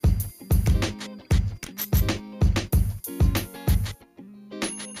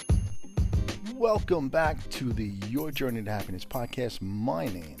Welcome back to the Your Journey to Happiness podcast. My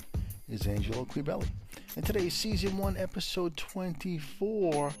name is Angelo Clibelli, and today is Season 1, Episode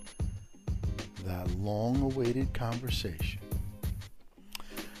 24, That Long-Awaited Conversation.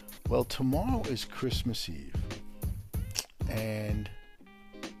 Well, tomorrow is Christmas Eve, and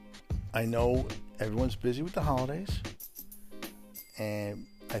I know everyone's busy with the holidays, and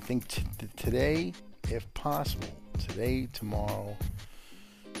I think today, if possible, tomorrow,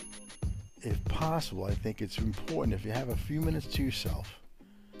 if possible, I think it's important if you have a few minutes to yourself,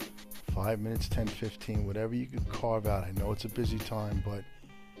 5 minutes, 10, 15, whatever you could carve out. I know it's a busy time, but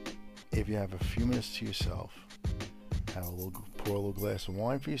if you have a few minutes to yourself, pour a little glass of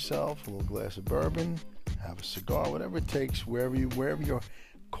wine for yourself, a little glass of bourbon, have a cigar, whatever it takes, wherever your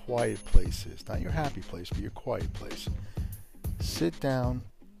quiet place is, not your happy place, but your quiet place. Sit down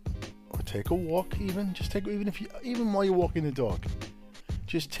or take a walk, even while you're walking the dog.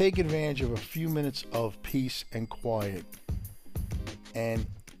 Just take advantage of a few minutes of peace and quiet and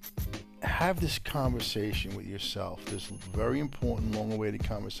have this conversation with yourself, this very important, long-awaited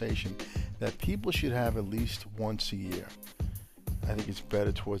conversation that people should have at least once a year. I think it's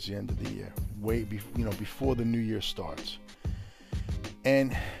better towards the end of the year, before the new year starts.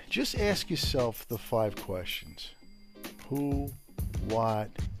 And just ask yourself the 5 questions. Who, what,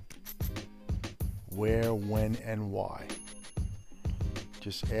 where, when, and why.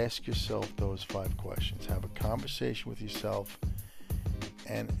 Just ask yourself those 5 questions. Have a conversation with yourself.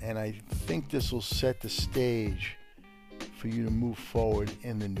 And I think this will set the stage for you to move forward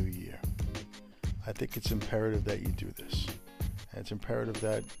in the new year. I think it's imperative that you do this. And it's imperative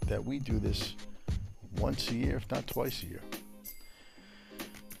that we do this once a year, if not twice a year.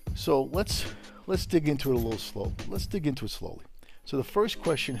 So let's dig into it a little slow. Let's dig into it slowly. So the first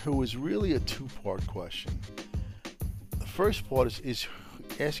question, who, is really a 2-part question. The first part is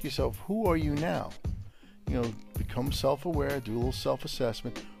ask yourself, who are you now? Become self-aware, do a little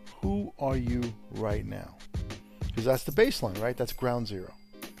self-assessment. Who are you right now? Because that's the baseline, right? That's ground zero.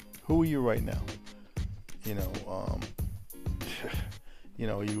 Who are you right now?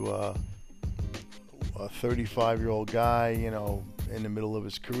 A 35-year-old guy, in the middle of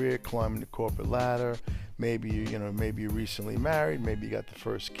his career, climbing the corporate ladder. Maybe you recently married. Maybe you got the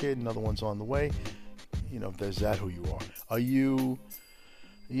first kid. Another one's on the way. There's that who you are. Are you,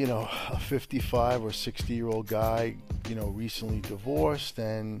 a 55 or 60-year-old guy, recently divorced,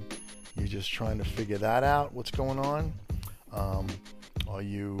 and you're just trying to figure that out, what's going on? Are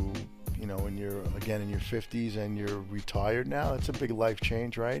you, in your 50s and you're retired now? That's a big life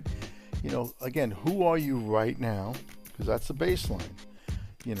change, right? Again, who are you right now? Because that's the baseline.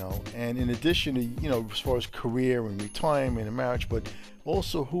 And in addition to, as far as career and retirement and marriage, but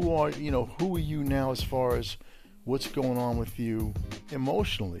also who are you now as far as what's going on with you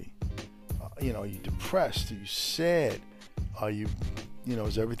emotionally? Are you depressed? Are you sad? Are you,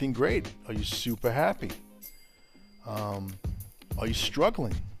 is everything great? Are you super happy? Are you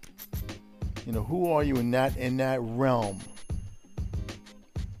struggling? Who are you in that realm?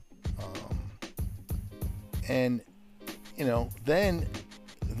 And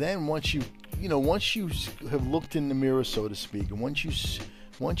then once you have looked in the mirror, so to speak, and once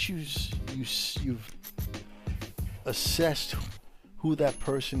you've assessed who that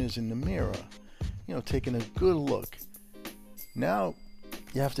person is in the mirror, taking a good look, now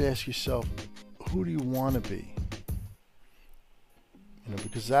you have to ask yourself, who do you want to be?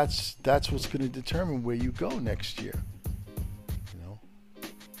 Because that's what's going to determine where you go next year.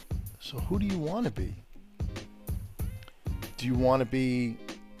 So who do you want to be? Do you want to be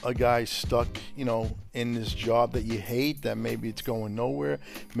a guy stuck, in this job that you hate, that maybe it's going nowhere,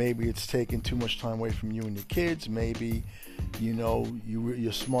 maybe it's taking too much time away from you and your kids, maybe,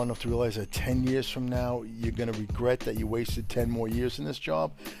 you're smart enough to realize that 10 years from now, you're going to regret that you wasted 10 more years in this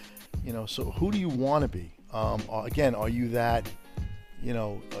job? So who do you want to be? Again, are you that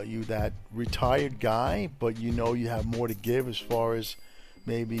retired guy, but you have more to give as far as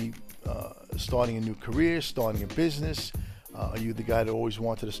maybe starting a new career, starting a business? Are you the guy that always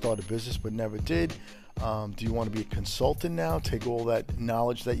wanted to start a business but never did? Do you want to be a consultant now? Take all that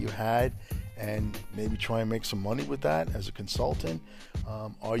knowledge that you had and maybe try and make some money with that as a consultant?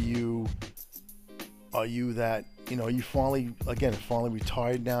 Are you that, are you finally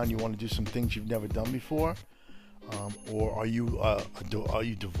retired now and you want to do some things you've never done before? Or are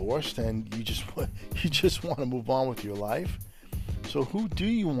you divorced and you just want to move on with your life? So who do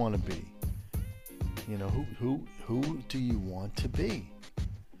you want to be? Who do you want to be?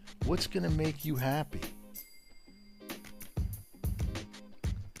 What's going to make you happy?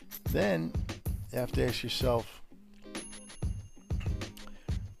 Then you have to ask yourself,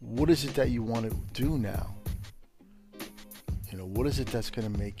 what is it that you want to do now? What is it that's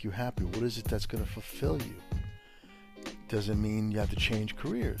going to make you happy? What is it that's going to fulfill you? Doesn't mean you have to change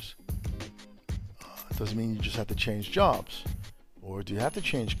careers. Doesn't mean you just have to change jobs. Or do you have to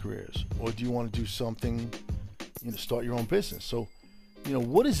change careers? Or do you want to do something, start your own business? So,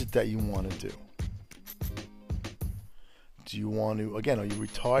 what is it that you want to do? Do you want to, again, are you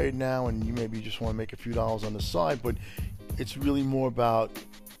retired now and you maybe just want to make a few dollars on the side, but it's really more about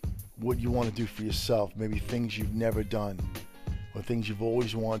what you want to do for yourself, maybe things you've never done or things you've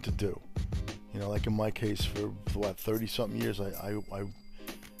always wanted to do. Like in my case, for what, 30-something years, I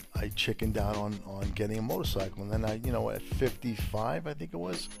chickened out on getting a motorcycle. And then at 55, I think it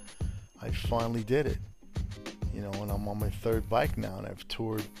was, I finally did it. And I'm on my third bike now, and I've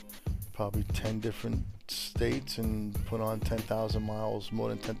toured probably 10 different states and put on 10,000 miles, more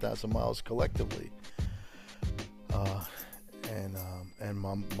than 10,000 miles collectively.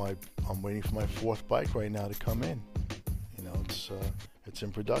 I'm waiting for my fourth bike right now to come in. It's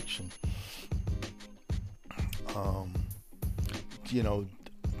in production.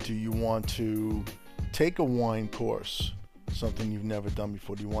 Do you want to take a wine course, something you've never done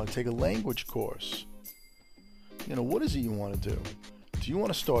before? Do you want to take a language course? What is it you want to do? Do you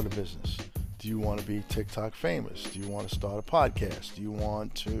want to start a business? Do you want to be TikTok famous? Do you want to start a podcast? Do you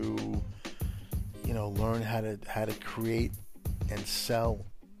want to, learn how to create and sell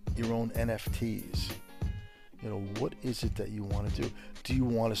your own NFTs? What is it that you want to do? Do you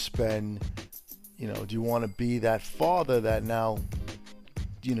want to spend, do you want to be that father that now,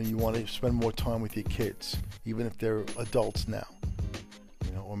 you want to spend more time with your kids, even if they're adults now?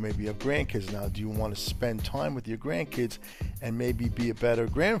 Or maybe you have grandkids now. Do you want to spend time with your grandkids and maybe be a better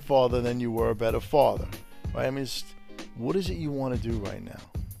grandfather than you were a better father? Right? What is it you want to do right now?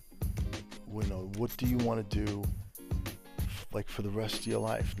 What do you want to do for the rest of your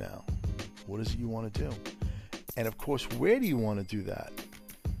life now? What is it you want to do? And of course, where do you want to do that?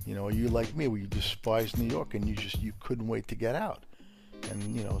 Are you like me, where you despise New York and you couldn't wait to get out?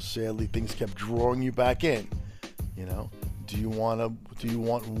 And sadly, things kept drawing you back in. Do you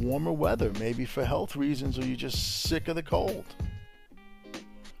want warmer weather, maybe for health reasons, or are you just sick of the cold?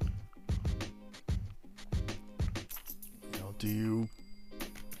 Do you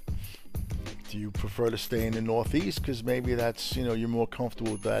prefer to stay in the Northeast because maybe that's you're more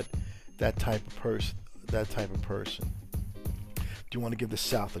comfortable with that type of person? Do you want to give the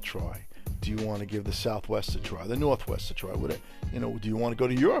South a try? Do you want to give the Southwest a try? The Northwest a try? Do you want to go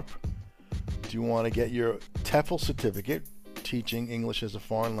to Europe? Do you want to get your TEFL certificate, teaching English as a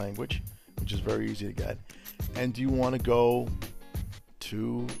foreign language, which is very easy to get? And do you want to go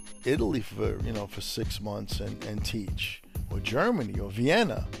to Italy for 6 months and teach, or Germany, or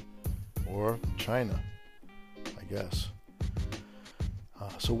Vienna, or China, I guess?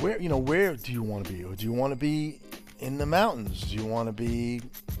 So where do you want to be? Or do you want to be in the mountains? Do you want to be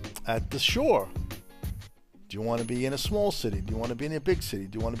at the shore? Do you want to be in a small city? Do you want to be in a big city?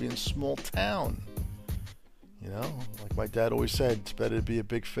 Do you want to be in a small town? Like my dad always said, it's better to be a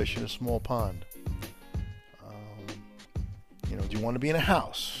big fish in a small pond. Do you want to be in a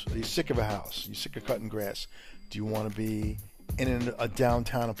house? Are you sick of a house? Are you sick of cutting grass? Do you want to be in a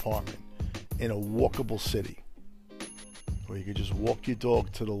downtown apartment, in a walkable city, where you could just walk your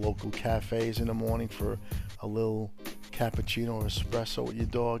dog to the local cafes in the morning for a little cappuccino or espresso with your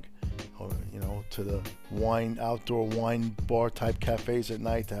dog, or to the outdoor wine bar type cafes at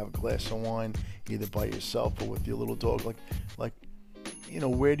night to have a glass of wine, either by yourself or with your little dog? Where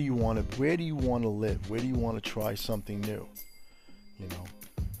do you want to live? Where do you want to try something new?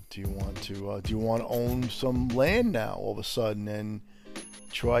 Do you want to own some land now all of a sudden and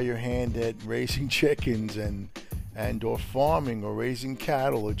try your hand at raising chickens and or farming or raising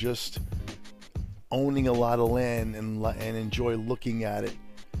cattle, or just owning a lot of land and enjoy looking at it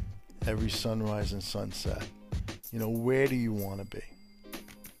every sunrise and sunset? Where do you want to be?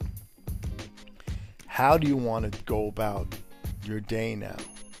 How do you want to go about your day now?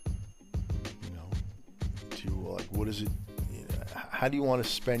 What is it? How do you want to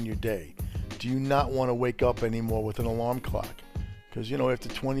spend your day? Do you not want to wake up anymore with an alarm clock? Because, after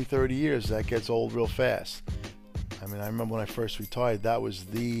 20, 30 years, that gets old real fast. I remember when I first retired, that was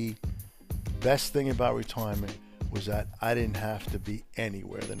the best thing about retirement, was that I didn't have to be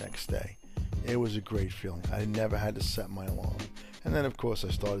anywhere the next day. It was a great feeling. I never had to set my alarm. And then, of course, I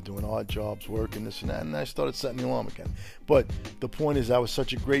started doing odd jobs, working this and that, and I started setting the alarm again. But the point is, that was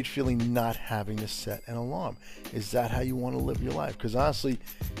such a great feeling not having to set an alarm. Is that how you want to live your life? Because honestly,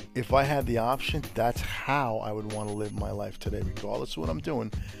 if I had the option, that's how I would want to live my life today, regardless of what I'm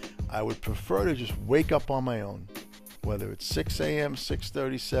doing. I would prefer to just wake up on my own, Whether it's 6 a.m.,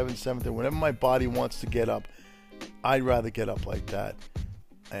 6:30, 7, 7:30, whenever my body wants to get up, I'd rather get up like that.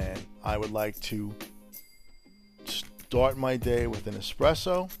 And I would like to start my day with an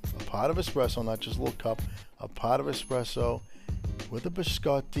espresso, a pot of espresso, not just a little cup, a pot of espresso with a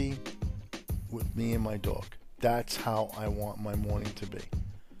biscotti with me and my dog. That's how I want my morning to be.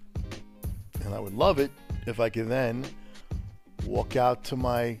 And I would love it if I could then walk out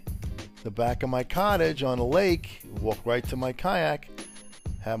to the back of my cottage on a lake, walk right to my kayak,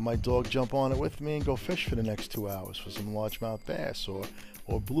 have my dog jump on it with me and go fish for the next 2 hours for some largemouth bass or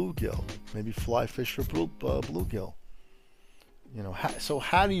bluegill. Maybe fly fish for bluegill. You know, so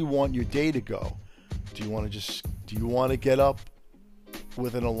how do you want your day to go? Do you want to get up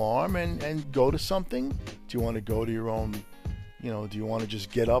with an alarm and go to something? Do you want to go to your own, do you want to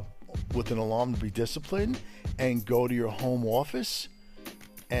just get up with an alarm to be disciplined and go to your home office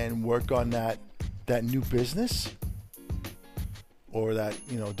and work on that new business? Or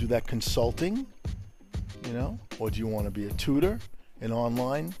do that consulting, or do you want to be a tutor, an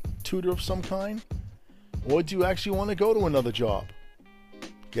online tutor of some kind? Or do you actually want to go to another job?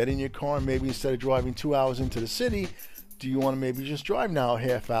 Get in your car and maybe instead of driving 2 hours into the city, do you want to maybe just drive now a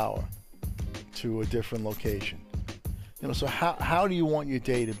half hour to a different location? So how do you want your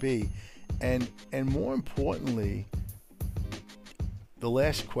day to be? And more importantly, the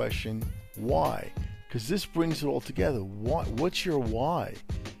last question, why? Because this brings it all together. What's your why?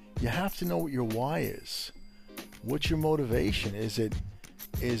 You have to know what your why is. What's your motivation? Is it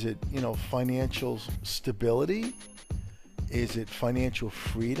financial stability? Is it financial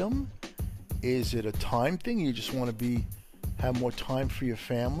freedom? Is it a time thing? You just want to have more time for your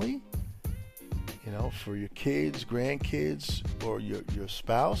family? For your kids, grandkids, or your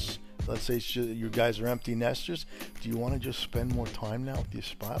spouse? Let's say you guys are empty nesters. Do you want to just spend more time now with your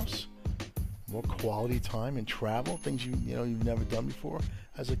spouse? More quality time and travel, things you've never done before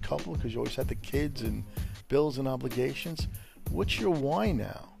as a couple because you always had the kids and bills and obligations. What's your why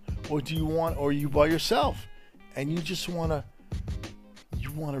now? Or are you by yourself and you just want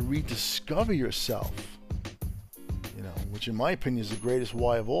to rediscover yourself? Which in my opinion is the greatest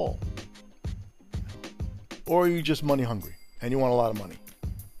why of all. Or are you just money hungry and you want a lot of money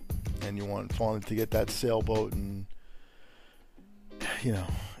and you want finally to get that sailboat and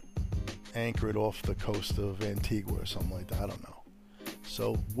anchor it off the coast of Antigua or something like that? I don't know.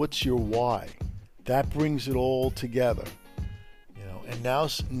 So what's your why? That brings it all together. And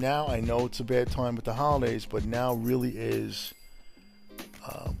now I know it's a bad time with the holidays, but now really is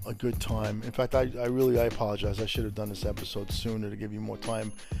a good time. In fact, I apologize. I should have done this episode sooner to give you more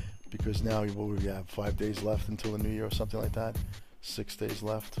time, because now we have 5 days left until the new year or something like that. 6 days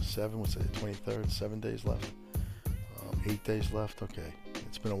left. 7. What's it? 23rd. 7 days left. 8 days left. Okay,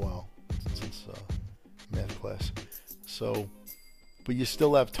 it's been a while since math class. So, but you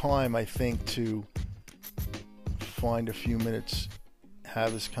still have time, I think, to find a few minutes,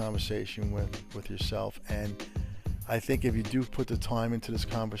 have this conversation with yourself. And I think if you do put the time into this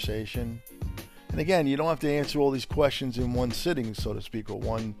conversation, and again, you don't have to answer all these questions in one sitting, so to speak, or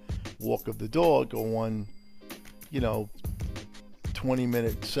one walk of the dog, or one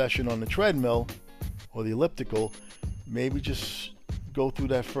 20-minute session on the treadmill or the elliptical. Maybe just go through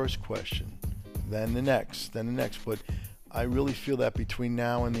that first question, then the next. But I really feel that between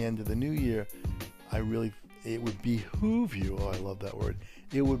now and the end of the new year, it would behoove you, I love that word,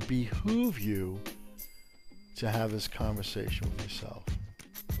 it would behoove you to have this conversation with yourself.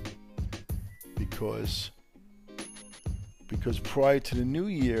 Because prior to the new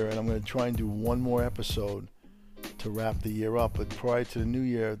year, and I'm going to try and do one more episode to wrap the year up, but prior to the new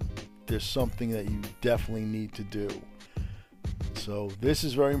year, there's something that you definitely need to do. So this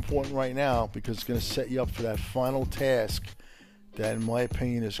is very important right now, because it's going to set you up for that final task that, in my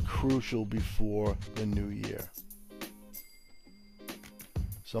opinion, is crucial before the new year.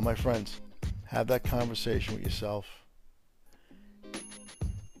 So my friends, have that conversation with yourself.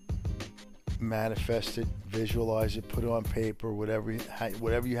 Manifest it, visualize it, put it on paper, whatever you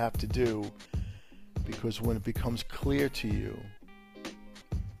have to do, because when it becomes clear to you,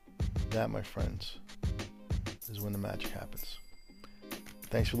 that, my friends, is when the magic happens.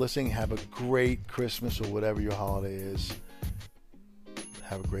 Thanks for listening. Have a great Christmas or whatever your holiday is.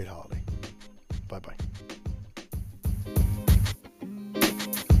 Have a great holiday. Bye-bye.